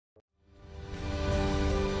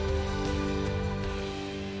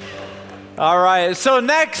All right, so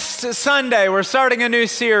next Sunday, we're starting a new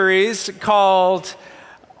series called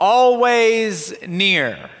Always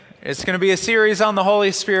Near. It's going to be a series on the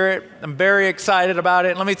Holy Spirit. I'm very excited about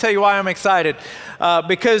it. Let me tell you why I'm excited.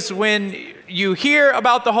 Because when you hear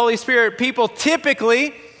about the Holy Spirit, people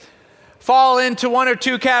typically fall into one or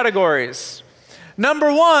two categories.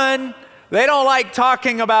 Number one, they don't like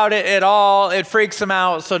talking about it at all. It freaks them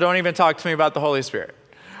out, so don't even talk to me about the Holy Spirit.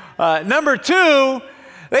 Number two,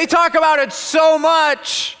 they talk about it so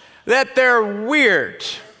much that they're weird.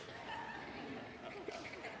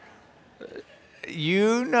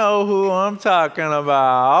 You know who I'm talking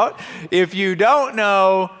about. If you don't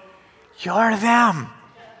know, you're them.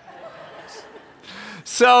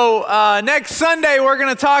 So next Sunday, we're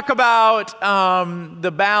going to talk about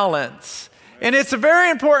the balance. And it's a very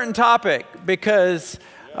important topic because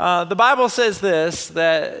the Bible says this,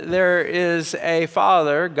 that there is a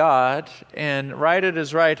Father, God, and right at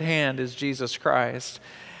his right hand is Jesus Christ.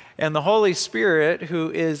 And the Holy Spirit, who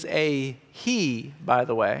is a He, by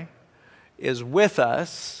the way, is with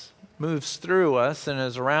us, moves through us, and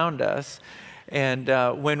is around us. And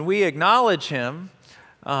when we acknowledge Him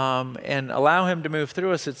and allow Him to move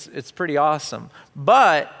through us, it's pretty awesome.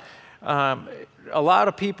 But a lot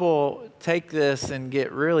of people take this and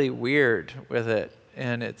get really weird with it.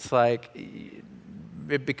 And it's like,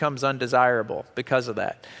 it becomes undesirable because of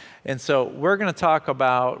that. And so we're going to talk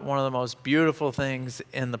about one of the most beautiful things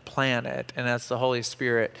in the planet, and that's the Holy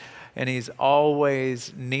Spirit. And He's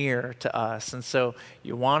always near to us. And so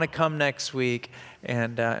you want to come next week,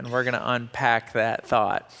 and we're going to unpack that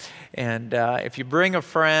thought. And if you bring a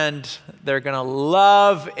friend, they're going to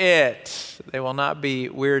love it. They will not be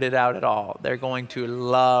weirded out at all. They're going to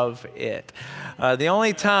love it. The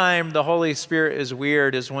only time the Holy Spirit is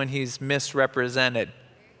weird is when He's misrepresented.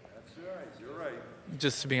 That's right. You're right.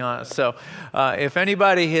 Just to be honest. So if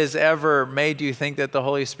anybody has ever made you think that the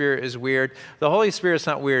Holy Spirit is weird, the Holy Spirit's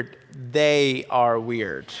not weird. They are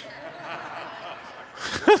weird.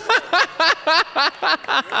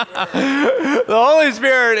 The Holy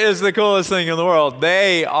Spirit is the coolest thing in the world.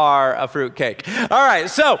 They are a fruitcake. All right,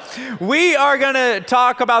 so we are going to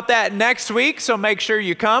talk about that next week, so make sure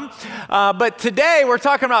you come. But today we're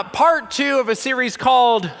talking about part 2 of a series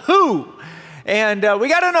called Who. And we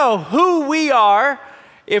got to know who we are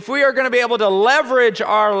if we are going to be able to leverage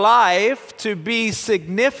our life to be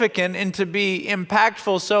significant and to be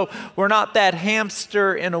impactful, so we're not that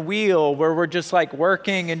hamster in a wheel where we're just like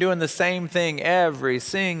working and doing the same thing every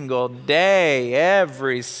single day,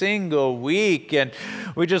 every single week, and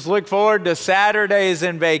we just look forward to Saturdays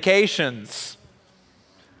and vacations.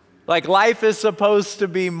 Like, life is supposed to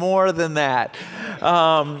be more than that.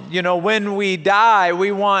 When we die,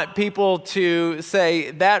 we want people to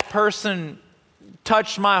say, that person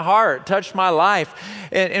touched my heart, touched my life.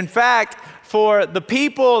 In fact, for the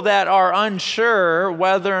people that are unsure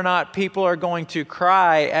whether or not people are going to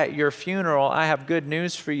cry at your funeral, I have good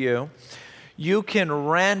news for you. You can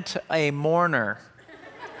rent a mourner.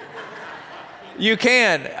 You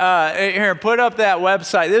can. Here, put up that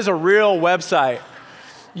website. This is a real website.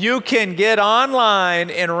 You can get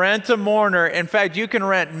online and rent a mourner. In fact, you can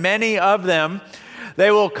rent many of them.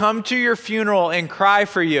 They will come to your funeral and cry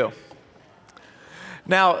for you.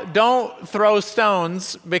 Now, don't throw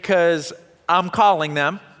stones because I'm calling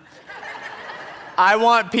them. I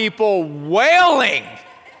want people wailing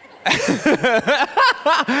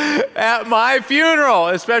at my funeral,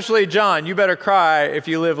 especially John. You better cry if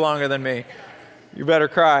you live longer than me. You better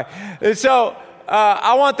cry. And so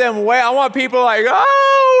I want them I want people like,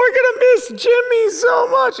 oh, we're going to miss Jimmy so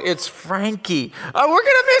much. It's Frankie. We're going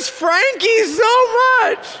to miss Frankie so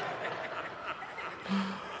much.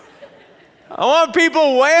 I want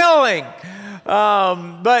people wailing.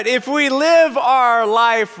 But if we live our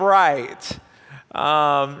life right,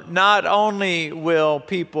 not only will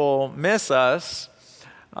people miss us,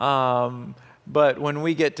 but when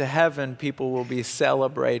we get to heaven, people will be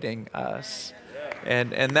celebrating us.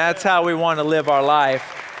 And that's how we want to live our life.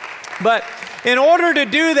 But in order to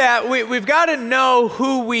do that, we've got to know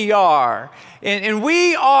who we are. And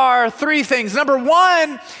we are 3 things. Number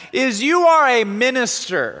 1 is you are a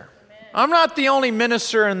minister. I'm not the only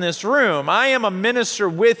minister in this room. I am a minister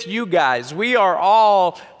with you guys. We are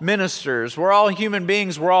all ministers. We're all human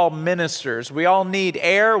beings. We're all ministers. We all need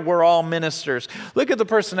air. We're all ministers. Look at the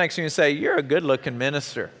person next to you and say, you're a good-looking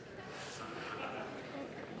minister.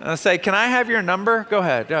 And I say, can I have your number? Go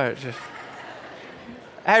ahead.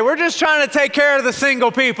 Hey, we're just trying to take care of the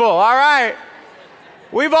single people, all right?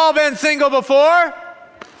 We've all been single before.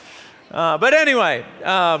 But anyway,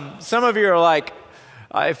 some of you are like,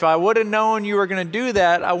 if I would have known you were going to do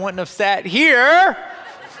that, I wouldn't have sat here.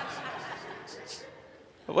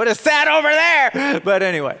 would have sat over there. But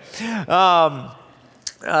anyway.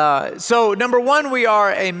 So number one, we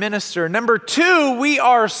are a minister. Number two, we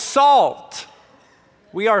are salt.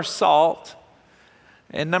 We are salt.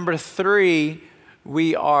 And number three,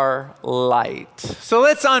 we are light. So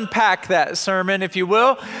let's unpack that sermon, if you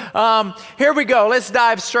will. Here we go. Let's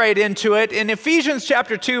dive straight into it. In Ephesians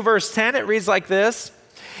chapter 2, verse 10, it reads like this.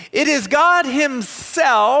 It is God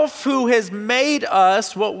himself who has made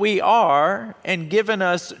us what we are and given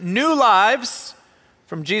us new lives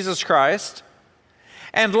from Jesus Christ.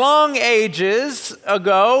 And long ages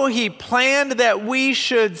ago, he planned that we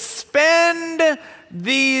should spend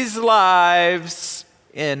these lives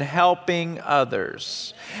in helping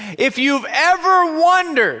others. If you've ever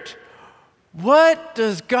wondered, what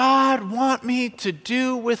does God want me to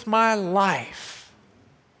do with my life?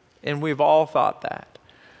 And we've all thought that.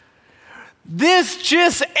 This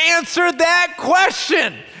just answered that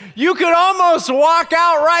question. You could almost walk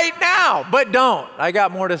out right now, but don't. I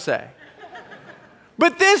got more to say.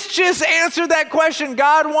 But this just answered that question.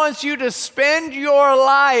 God wants you to spend your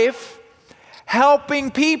life helping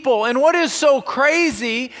people. And what is so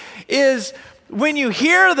crazy is when you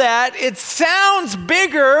hear that, it sounds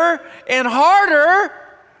bigger and harder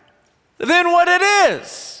than what it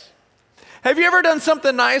is. Have you ever done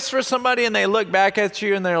something nice for somebody and they look back at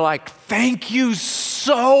you and they're like, thank you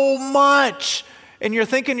so much. And you're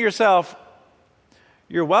thinking to yourself,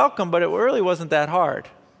 you're welcome, but it really wasn't that hard.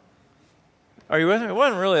 Are you with me? It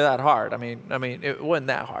wasn't really that hard. I mean, it wasn't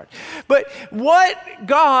that hard. But what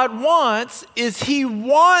God wants is he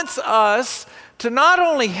wants us to not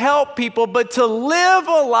only help people, but to live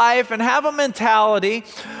a life and have a mentality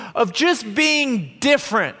of just being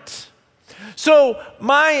different. So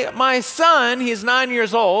my son, he's 9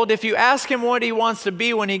 years old. If you ask him what he wants to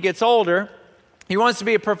be when he gets older, he wants to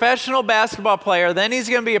be a professional basketball player. Then he's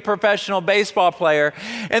going to be a professional baseball player.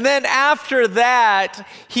 And then after that,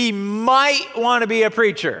 he might want to be a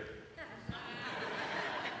preacher.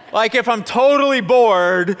 Like if I'm totally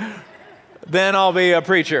bored, then I'll be a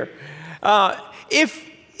preacher.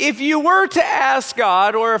 If you were to ask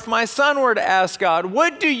God, or if my son were to ask God,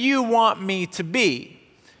 what do you want me to be?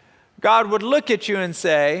 God would look at you and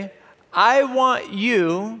say, I want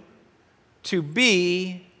you to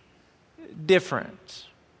be different.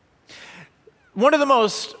 One of the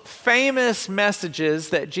most famous messages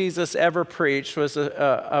that Jesus ever preached was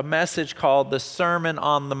a message called the Sermon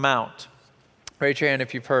on the Mount. Raise your hand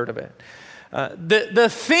if you've heard of it. The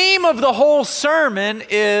theme of the whole sermon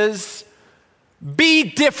is be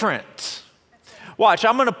different. Watch,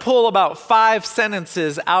 I'm going to pull about 5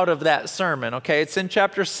 sentences out of that sermon, okay? It's in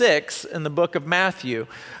chapter 6 in the book of Matthew,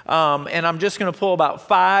 and I'm just going to pull about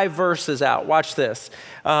 5 verses out. Watch this.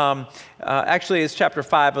 Actually, it's chapter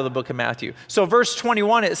 5 of the book of Matthew. So verse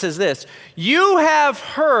 21, it says this, you have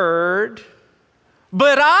heard,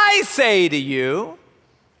 but I say to you.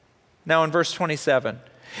 Now in verse 27,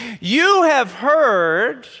 you have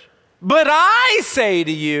heard, but I say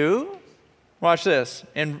to you. Watch this.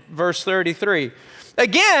 In verse 33,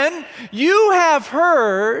 again, you have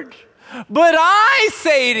heard, but I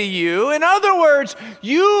say to you. In other words,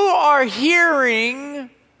 you are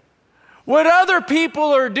hearing what other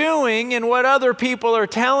people are doing and what other people are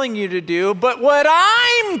telling you to do, but what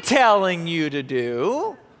I'm telling you to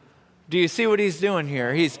do. Do you see what he's doing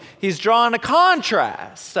here? He's drawing a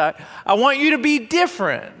contrast. I want you to be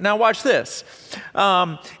different. Now watch this.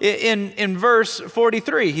 In verse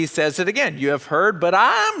 43, he says it again. You have heard, but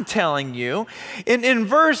I'm telling you. In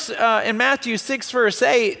Matthew 6, verse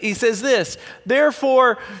 8, he says this.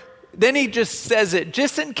 Therefore, then he just says it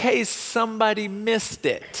just in case somebody missed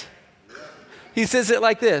it. He says it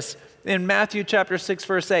like this. In Matthew chapter 6,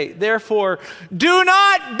 verse 8. Therefore, do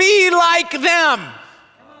not be like them.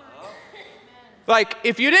 Like,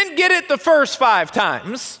 if you didn't get it the first 5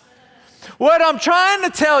 times, what I'm trying to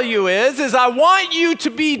tell you is I want you to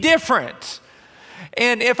be different.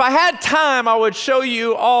 And if I had time, I would show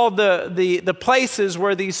you all the places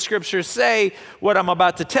where these scriptures say what I'm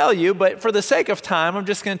about to tell you. But for the sake of time, I'm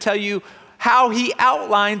just going to tell you how he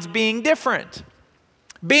outlines being different.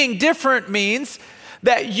 Being different means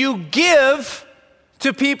that you give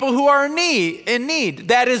to people who are in need.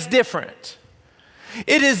 That is different.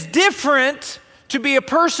 It is different to be a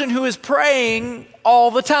person who is praying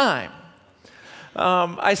all the time.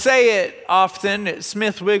 I say it often.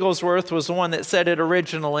 Smith Wigglesworth was the one that said it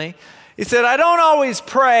originally. He said, I don't always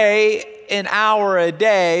pray an hour a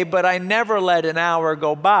day, but I never let an hour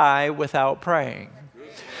go by without praying.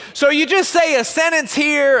 So you just say a sentence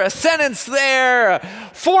here, a sentence there,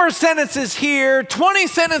 4 sentences here, 20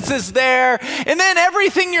 sentences there, and then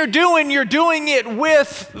everything you're doing it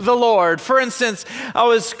with the Lord. For instance, I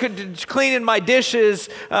was cleaning my dishes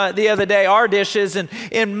the other day, our dishes,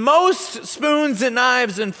 and most spoons and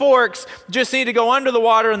knives and forks just need to go under the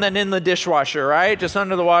water and then in the dishwasher, right? Just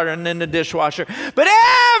under the water and in the dishwasher. But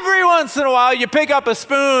every once in a while, you pick up a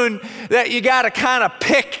spoon that you got to kind of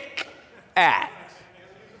pick at.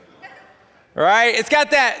 Right? It's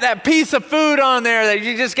got that piece of food on there that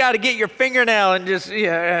you just got to get your fingernail and just,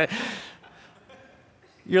 yeah.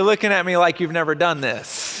 You're looking at me like you've never done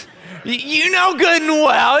this. You know good and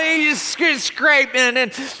well. You just scrape and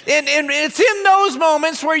it's in those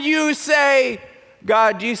moments where you say,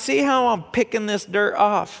 God, do you see how I'm picking this dirt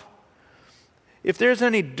off? If there's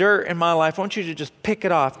any dirt in my life, I want you to just pick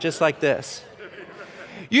it off just like this.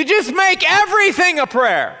 You just make everything a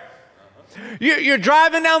prayer. You're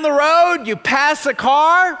driving down the road, you pass a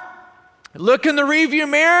car, look in the rearview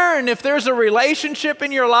mirror, and if there's a relationship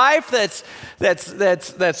in your life that's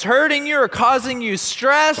hurting you or causing you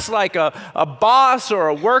stress, like a boss or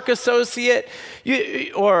a work associate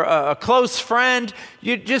or a close friend,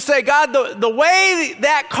 you just say, God, the way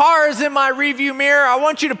that car is in my rearview mirror, I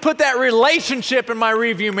want you to put that relationship in my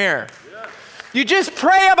rearview mirror. Yeah. You just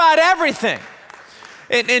pray about everything.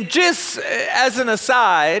 And just as an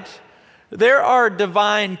aside, there are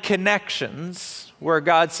divine connections where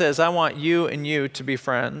God says, I want you and you to be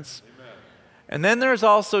friends. Amen. And then there's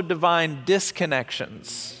also divine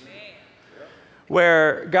disconnections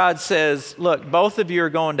where God says, look, both of you are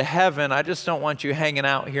going to heaven. I just don't want you hanging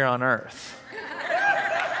out here on earth.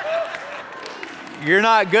 You're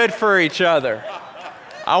not good for each other.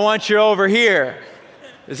 I want you over here.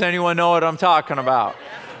 Does anyone know what I'm talking about?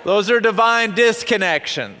 Those are divine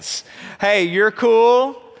disconnections. Hey, you're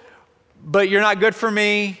cool, but you're not good for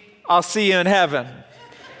me. I'll see you in heaven.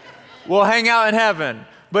 We'll hang out in heaven.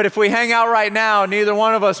 But if we hang out right now, neither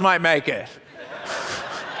one of us might make it.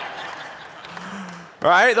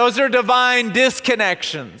 Right? Those are divine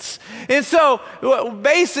disconnections. And so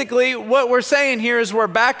basically what we're saying here is we're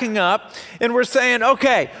backing up and we're saying,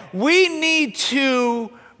 okay, we need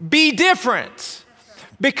to be different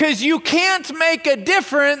because you can't make a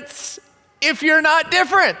difference if you're not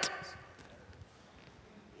different.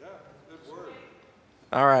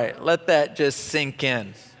 All right, let that just sink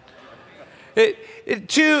in.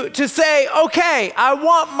 To say, okay, I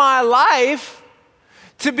want my life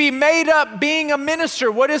to be made up being a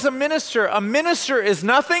minister. What is a minister? A minister is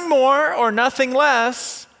nothing more or nothing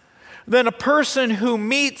less than a person who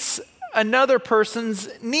meets another person's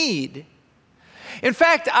need. In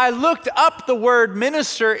fact, I looked up the word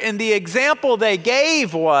minister, and the example they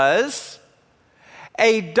gave was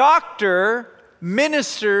a doctor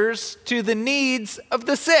ministers to the needs of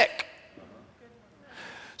the sick.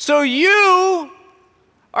 So you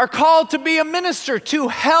are called to be a minister, to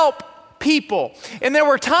help people. And there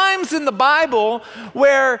were times in the Bible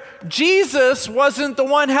where Jesus wasn't the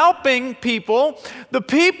one helping people. The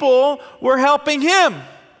people were helping him.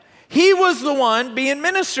 He was the one being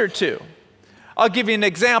ministered to. I'll give you an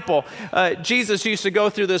example. Jesus used to go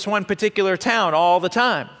through this one particular town all the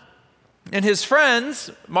time. And his friends,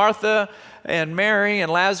 Martha and Mary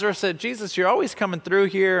and Lazarus, said, Jesus, you're always coming through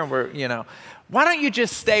here, and why don't you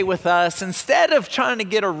just stay with us instead of trying to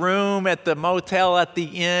get a room at the motel at the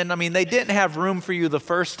inn? I mean, they didn't have room for you the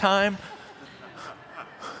first time.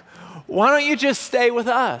 Why don't you just stay with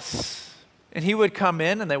us? And he would come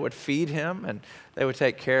in and they would feed him and they would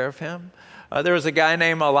take care of him. There was a guy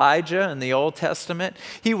named Elijah in the Old Testament.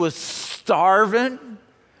 He was starving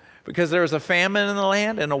because there was a famine in the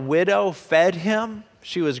land, and a widow fed him.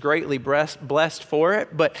 She was greatly blessed for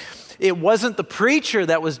it, but it wasn't the preacher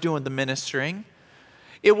that was doing the ministering.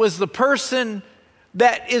 It was the person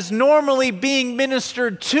that is normally being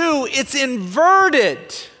ministered to. It's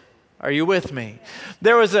inverted. Are you with me?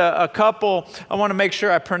 There was a couple, I want to make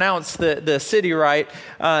sure I pronounce the city right.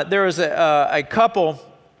 There was a couple,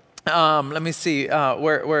 let me see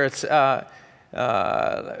where it's,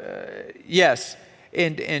 yes,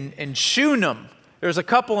 in Shunem. There's a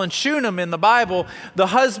couple in Shunem in the Bible. The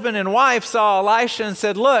husband and wife saw Elisha and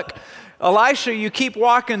said, look, Elisha, you keep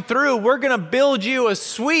walking through. We're going to build you a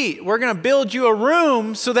suite. We're going to build you a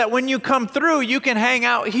room so that when you come through, you can hang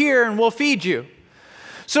out here and we'll feed you.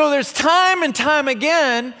 So there's time and time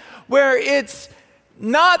again where it's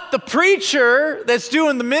not the preacher that's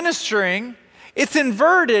doing the ministering. It's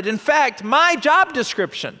inverted. In fact, my job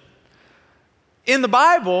description in the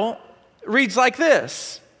Bible reads like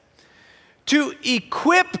this: to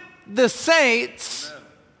equip the saints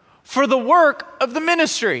for the work of the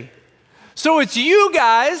ministry. So it's you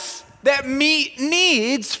guys that meet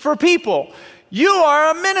needs for people. You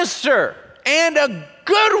are a minister, and a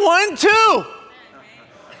good one too.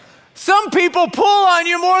 Some people pull on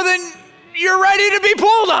you more than you're ready to be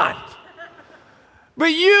pulled on.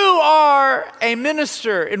 But you are a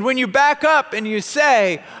minister, and when you back up and you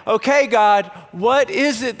say, okay, God, what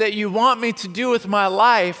is it that you want me to do with my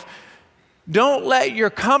life? Don't let your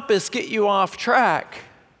compass get you off track.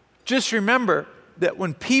 Just remember that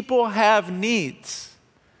when people have needs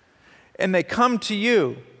and they come to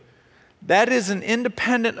you, that is an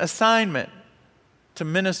independent assignment to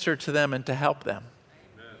minister to them and to help them.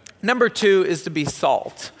 Amen. Number 2 is to be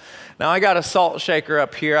salt. Now, I got a salt shaker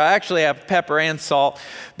up here. I actually have pepper and salt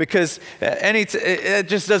because it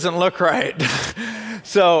just doesn't look right.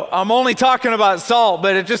 So I'm only talking about salt,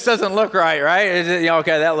 but it just doesn't look right?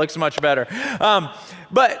 Okay, that looks much better.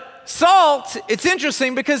 But salt, it's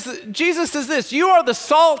interesting because Jesus says this, you are the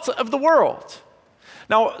salt of the world.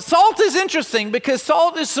 Now, salt is interesting because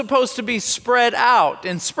salt is supposed to be spread out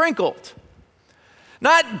and sprinkled,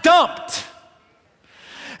 not dumped.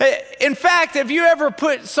 In fact, have you ever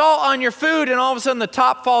put salt on your food and all of a sudden the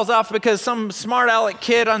top falls off because some smart aleck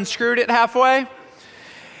kid unscrewed it halfway?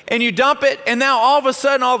 And you dump it, and now all of a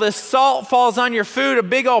sudden all this salt falls on your food, a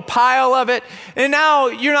big old pile of it, and now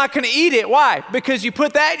you're not going to eat it. Why? Because you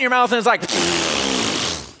put that in your mouth and it's like,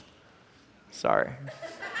 sorry.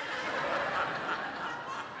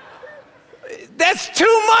 That's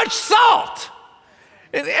too much salt.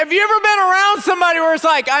 Have you ever been around somebody where it's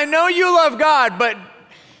like, I know you love God, but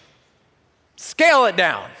scale it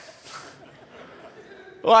down.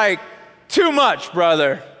 Like, too much,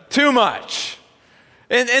 brother, too much.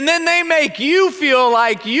 And then they make you feel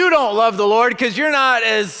like you don't love the Lord because you're not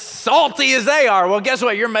as salty as they are. Well, guess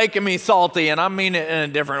what? You're making me salty, and I mean it in a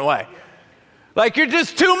different way. Like, you're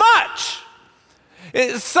just too much.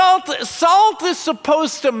 Salt is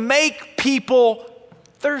supposed to make people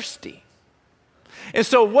thirsty. And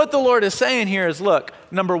so what the Lord is saying here is, look,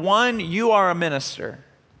 number 1, you are a minister.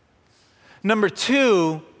 Number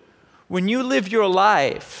 2, when you live your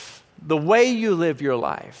life, the way you live your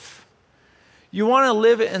life, you want to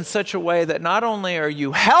live it in such a way that not only are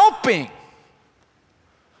you helping,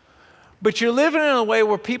 but you're living in a way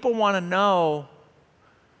where people want to know,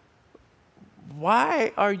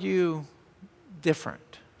 why are you different?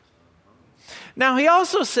 Now, he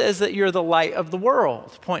also says that you're the light of the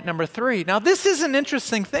world, point number 3. Now, this is an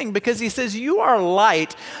interesting thing because he says you are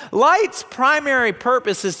light. Light's primary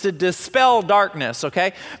purpose is to dispel darkness,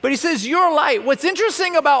 okay? But he says you're light. What's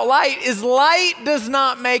interesting about light is light does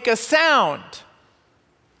not make a sound.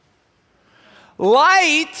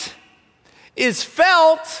 Light is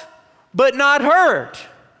felt but not heard.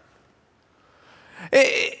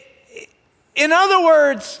 In other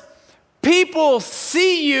words, people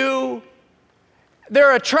see you,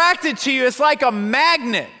 they're attracted to you. It's like a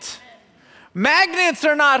magnet. Magnets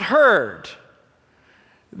are not heard.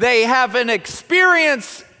 They have an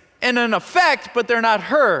experience and an effect, but they're not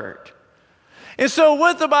heard. And so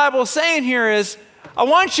what the Bible is saying here is, I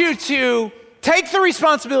want you to take the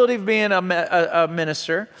responsibility of being a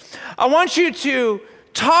minister. I want you to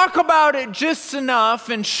talk about it just enough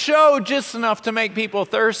and show just enough to make people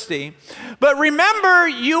thirsty. But remember,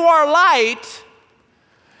 you are light.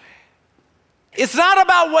 It's not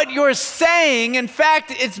about what you're saying. In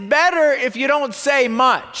fact, it's better if you don't say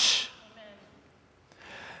much.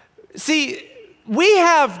 Amen. See, we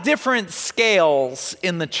have different scales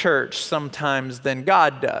in the church sometimes than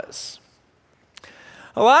God does.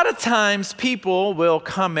 A lot of times people will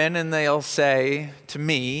come in and they'll say to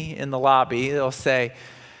me in the lobby, they'll say,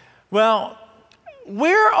 well,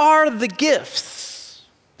 where are the gifts,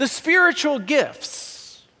 the spiritual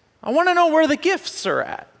gifts? I want to know where the gifts are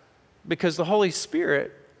at because the Holy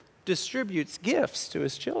Spirit distributes gifts to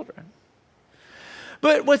his children.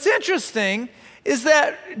 But what's interesting is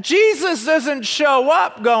that Jesus doesn't show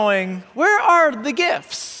up going, where are the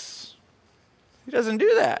gifts? He doesn't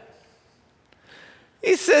do that.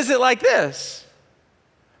 He says it like this.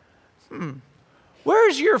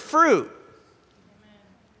 Where's your fruit?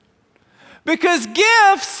 Because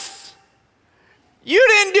gifts, you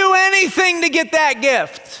didn't do anything to get that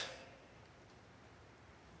gift.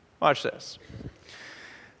 Watch this.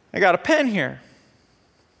 I got a pen here.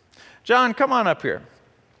 John, come on up here.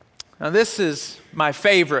 Now this is my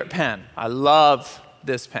favorite pen. I love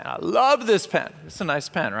this pen. I love this pen. It's a nice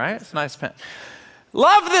pen, right? It's a nice pen.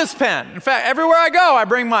 Love this pen. In fact, everywhere I go, I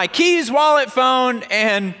bring my keys, wallet, phone,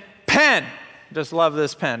 and pen. Just love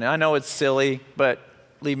this pen. I know it's silly, but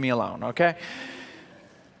leave me alone, okay?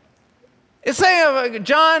 It's saying,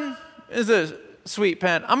 John is a sweet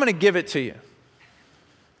pen. I'm going to give it to you.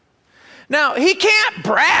 Now, he can't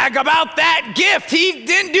brag about that gift. He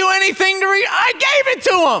didn't do anything I gave it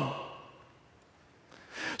to him.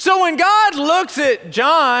 So when God looks at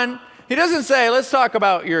John, he doesn't say, let's talk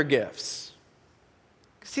about your gifts.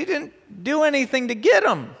 Because he didn't do anything to get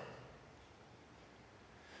them.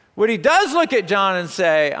 What he does look at John and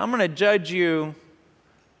say, I'm going to judge you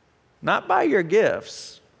not by your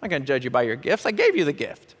gifts. I'm not going to judge you by your gifts. I gave you the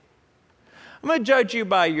gift. I'm going to judge you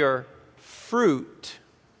by your fruit.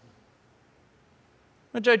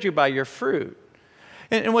 I'm going to judge you by your fruit.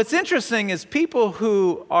 And what's interesting is people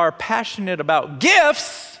who are passionate about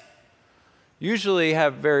gifts usually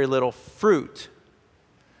have very little fruit.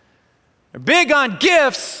 They're big on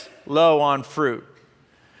gifts, low on fruit.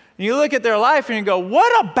 And you look at their life and you go,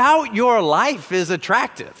 what about your life is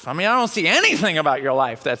attractive? I mean, I don't see anything about your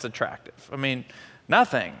life that's attractive. I mean,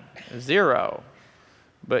 nothing, zero.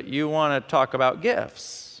 But you want to talk about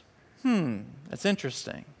gifts. That's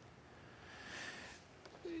interesting.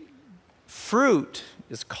 Fruit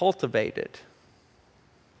is cultivated.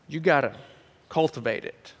 You got to cultivate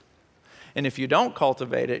it. And if you don't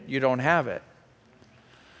cultivate it, you don't have it.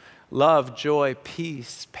 Love, joy,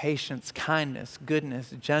 peace, patience, kindness,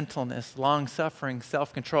 goodness, gentleness, long-suffering,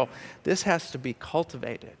 self-control. This has to be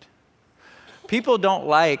cultivated. People don't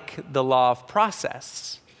like the law of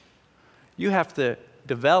process. You have to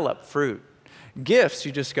develop fruit. Gifts,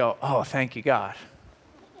 you just go, oh, thank you, God.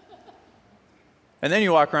 And then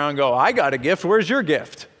you walk around and go, I got a gift. Where's your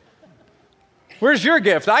gift? Where's your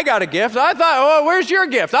gift? I got a gift. I thought, oh, where's your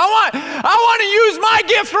gift? I want to use my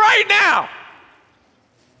gift right now.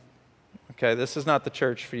 Okay, this is not the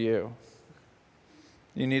church for you.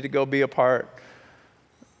 You need to go be a part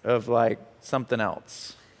of like something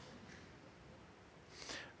else.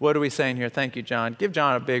 What are we saying here? Thank you, John. Give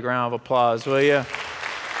John a big round of applause, will you?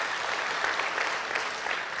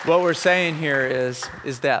 What we're saying here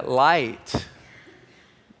is that light.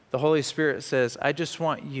 The Holy Spirit says, I just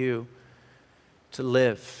want you to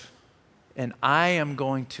live, and I am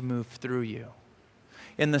going to move through you.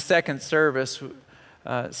 In the second service,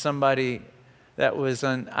 somebody that was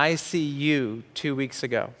in ICU 2 weeks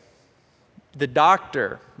ago, the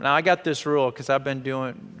doctor, now I got this rule because I've been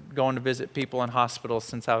going to visit people in hospitals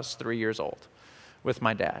since I was 3 years old with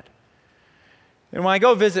my dad. And when I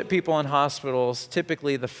go visit people in hospitals,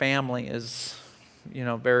 typically the family is,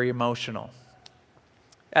 very emotional,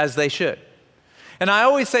 as they should. And I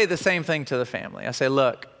always say the same thing to the family. I say,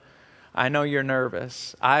 look, I know you're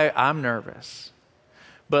nervous. I'm nervous.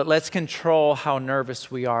 But let's control how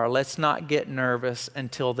nervous we are. Let's not get nervous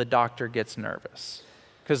until the doctor gets nervous.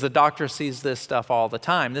 Because the doctor sees this stuff all the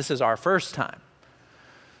time. This is our first time.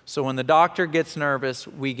 So when the doctor gets nervous,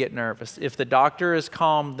 we get nervous. If the doctor is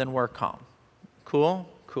calm, then we're calm. Cool?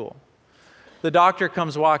 Cool. The doctor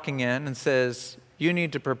comes walking in and says, you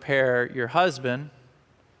need to prepare your husband.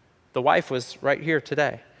 The wife was right here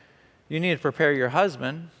today. You need to prepare your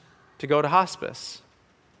husband to go to hospice.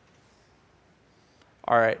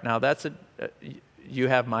 All right, now you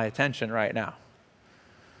have my attention right now.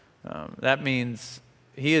 That means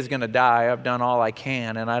he is going to die. I've done all I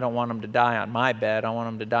can, and I don't want him to die on my bed. I want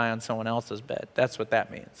him to die on someone else's bed. That's what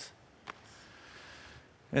that means.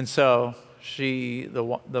 And so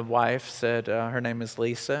the wife said, her name is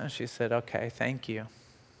Lisa. She said, okay, thank you.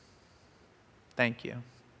 Thank you.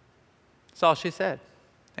 That's all she said.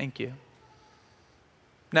 Thank you.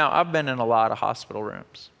 Now, I've been in a lot of hospital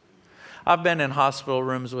rooms. I've been in hospital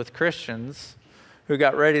rooms with Christians who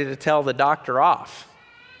got ready to tell the doctor off.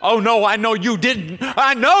 Oh, no, I know you didn't.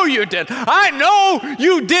 I know you did. I know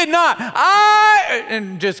you did not.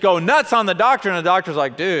 And just go nuts on the doctor. And the doctor's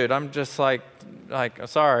like, dude, I'm just like,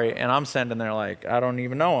 sorry. And I'm sitting there like, I don't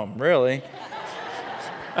even know him, really.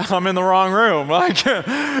 I'm in the wrong room.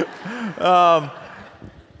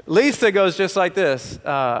 Lisa goes just like this.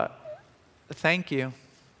 Thank you.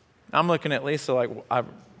 I'm looking at Lisa like,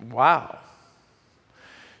 wow.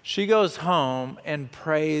 She goes home and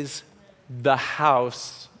prays the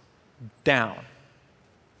house down.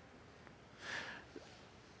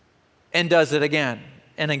 And does it again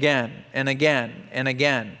and again and again and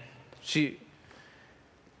again. She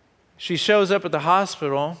shows up at the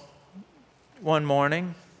hospital one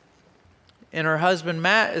morning, and her husband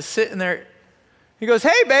Matt is sitting there. He goes,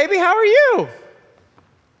 hey, baby, how are you?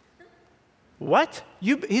 What?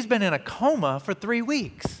 He's been in a coma for 3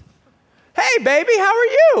 weeks. Hey, baby, how are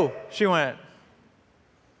you? She went,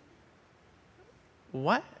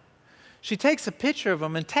 what? She takes a picture of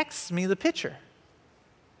him and texts me the picture.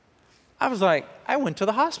 I was like, I went to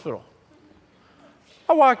the hospital.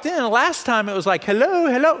 I walked in, and last time it was like, hello,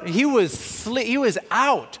 hello. He was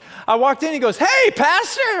out. I walked in, he goes, hey,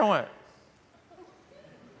 pastor. I went,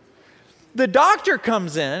 The doctor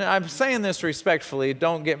comes in. I'm saying this respectfully.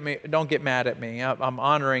 Don't get mad at me. I'm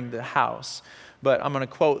honoring the house. But I'm going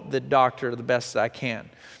to quote the doctor the best I can.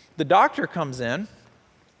 The doctor comes in.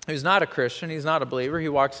 He's not a Christian. He's not a believer. He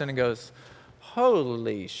walks in and goes,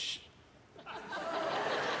 holy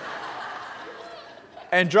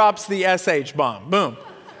and drops the SH bomb. Boom.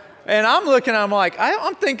 And I'm looking, I'm like,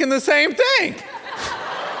 I'm thinking the same thing.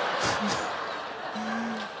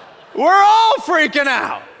 We're all freaking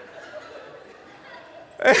out.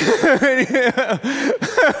 And so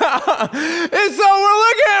we're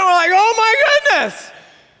looking at it, we're like, oh my goodness.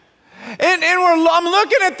 And I'm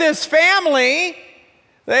looking at this family.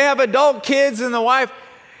 They have adult kids and the wife.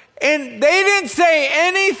 And they didn't say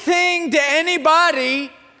anything to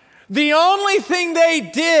anybody. The only thing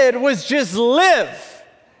they did was just live.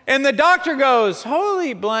 And the doctor goes,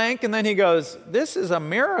 holy blank. And then he goes, this is a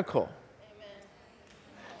miracle.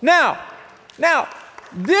 Amen. Now,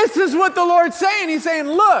 this is what the Lord's saying. He's saying,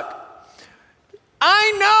 look,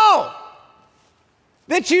 I know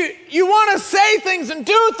that you want to say things and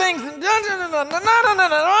do things. And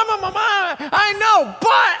I know,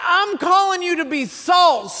 but I'm calling you to be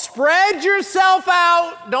salt. Spread yourself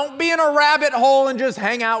out. Don't be in a rabbit hole and just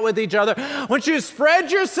hang out with each other. I want you to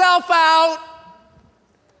spread yourself out.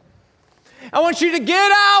 I want you to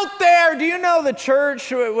get out there. Do you know the church,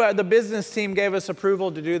 the business team gave us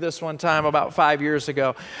approval to do this one time about 5 years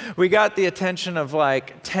ago. We got the attention of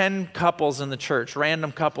like 10 couples in the church,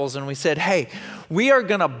 random couples, and we said, hey, we are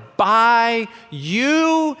going to buy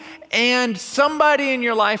you and somebody in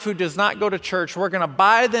your life who does not go to church. We're going to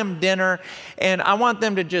buy them dinner, and I want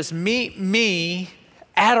them to just meet me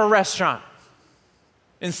at a restaurant.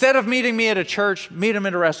 Instead of meeting me at a church, meet them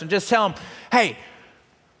at a restaurant. Just tell them, hey,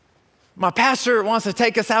 my pastor wants to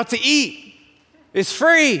take us out to eat. It's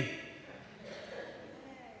free.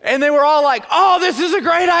 And they were all like, oh, this is a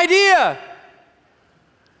great idea.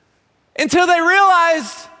 Until they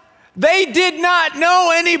realized they did not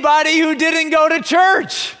know anybody who didn't go to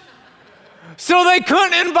church. So they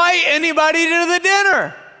couldn't invite anybody to the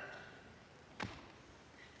dinner.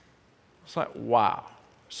 It's like, wow.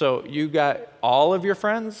 So you got all of your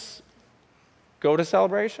friends go to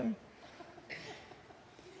Celebration?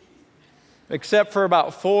 Except for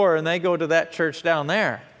about 4, and they go to that church down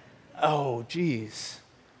there. Oh, geez.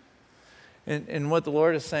 And what the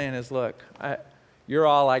Lord is saying is, look, you're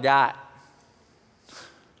all I got.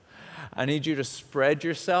 I need you to spread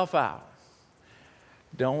yourself out.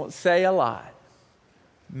 Don't say a lot.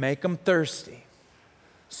 Make them thirsty.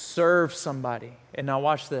 Serve somebody. And now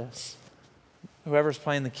watch this. Whoever's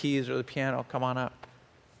playing the keys or the piano, come on up.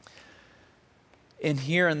 In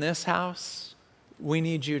here in this house, we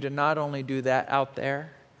need you to not only do that out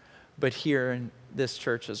there, but here in this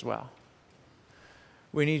church as well.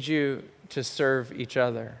 We need you to serve each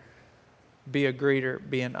other. Be a greeter,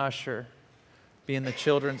 be an usher, be in the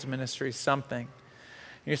children's ministry, something.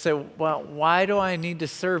 You say, well, why do I need to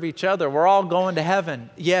serve each other? We're all going to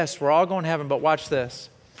heaven. Yes, we're all going to heaven, but watch this.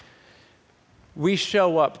 We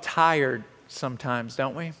show up tired sometimes,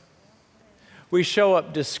 don't we? We show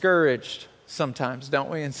up discouraged sometimes, don't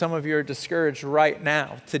we? And some of you are discouraged right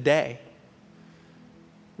now, today.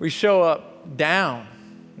 We show up down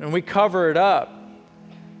and we cover it up.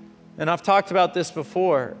 And I've talked about this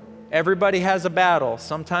before. Everybody has a battle.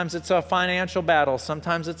 Sometimes it's a financial battle.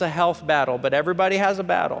 Sometimes it's a health battle, but everybody has a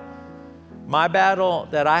battle. My battle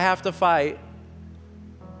that I have to fight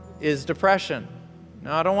is depression.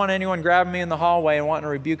 Now, I don't want anyone grabbing me in the hallway and wanting to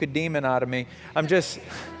rebuke a demon out of me. I'm just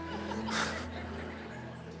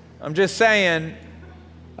saying,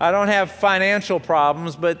 I don't have financial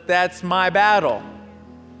problems, but that's my battle.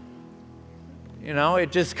 You know,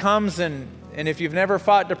 it just comes, and if you've never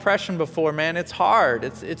fought depression before, man, it's hard.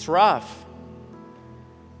 It's rough.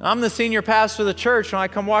 I'm the senior pastor of the church. When I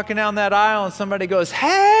come walking down that aisle and somebody goes,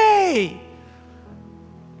 hey!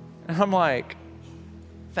 And I'm like,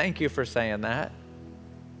 thank you for saying that.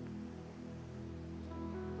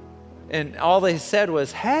 And all they said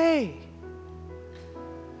was, hey!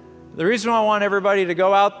 The reason why I want everybody to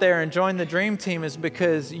go out there and join the Dream Team is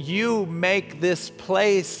because you make this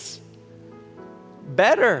place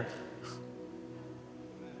better.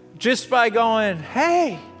 Just by going,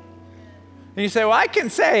 hey. And you say, well, I can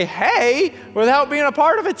say hey without being a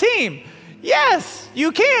part of a team. Yes,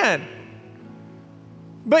 you can.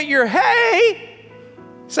 But your hey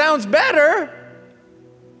sounds better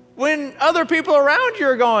when other people around you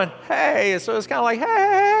are going, hey. So it's kind of like,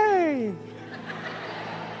 hey.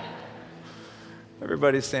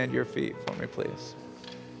 Everybody stand to your feet for me, please.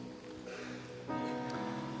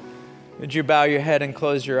 Would you bow your head and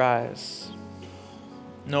close your eyes?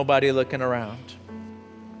 Nobody looking around.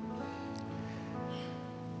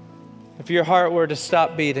 If your heart were to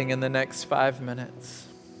stop beating in the next 5 minutes,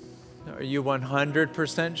 are you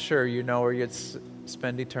 100% sure you know where you'd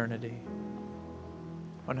spend eternity?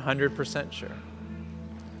 100% sure.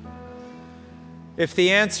 If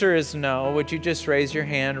the answer is no, would you just raise your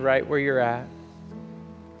hand right where you're at?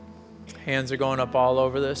 Hands are going up all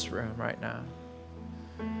over this room right now.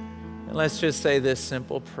 And let's just say this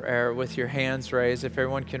simple prayer with your hands raised. If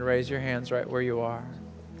everyone can raise your hands right where you are.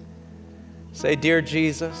 Say, Dear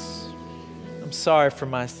Jesus, I'm sorry for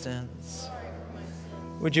my sins.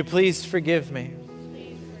 Would you please forgive me?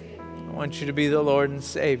 I want you to be the Lord and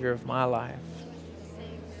Savior of my life.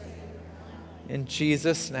 In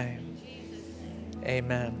Jesus' name,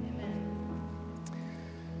 amen.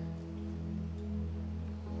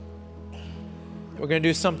 We're going to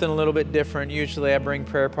do something a little bit different. Usually I bring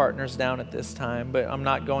prayer partners down at this time, but I'm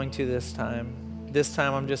not going to this time. This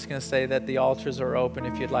time I'm just going to say that the altars are open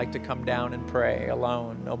if you'd like to come down and pray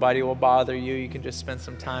alone. Nobody will bother you. You can just spend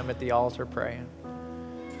some time at the altar praying.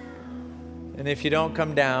 And if you don't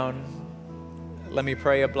come down, let me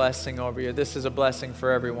pray a blessing over you. This is a blessing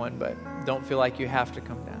for everyone, but don't feel like you have to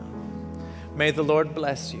come down. May the Lord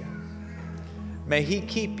bless you. May He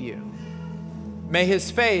keep you. May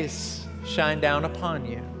His face shine down upon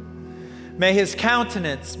you. May His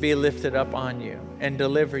countenance be lifted up on you and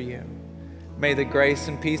deliver you. May the grace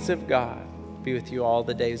and peace of God be with you all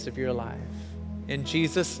the days of your life. In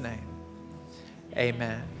Jesus' name,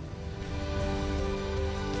 amen.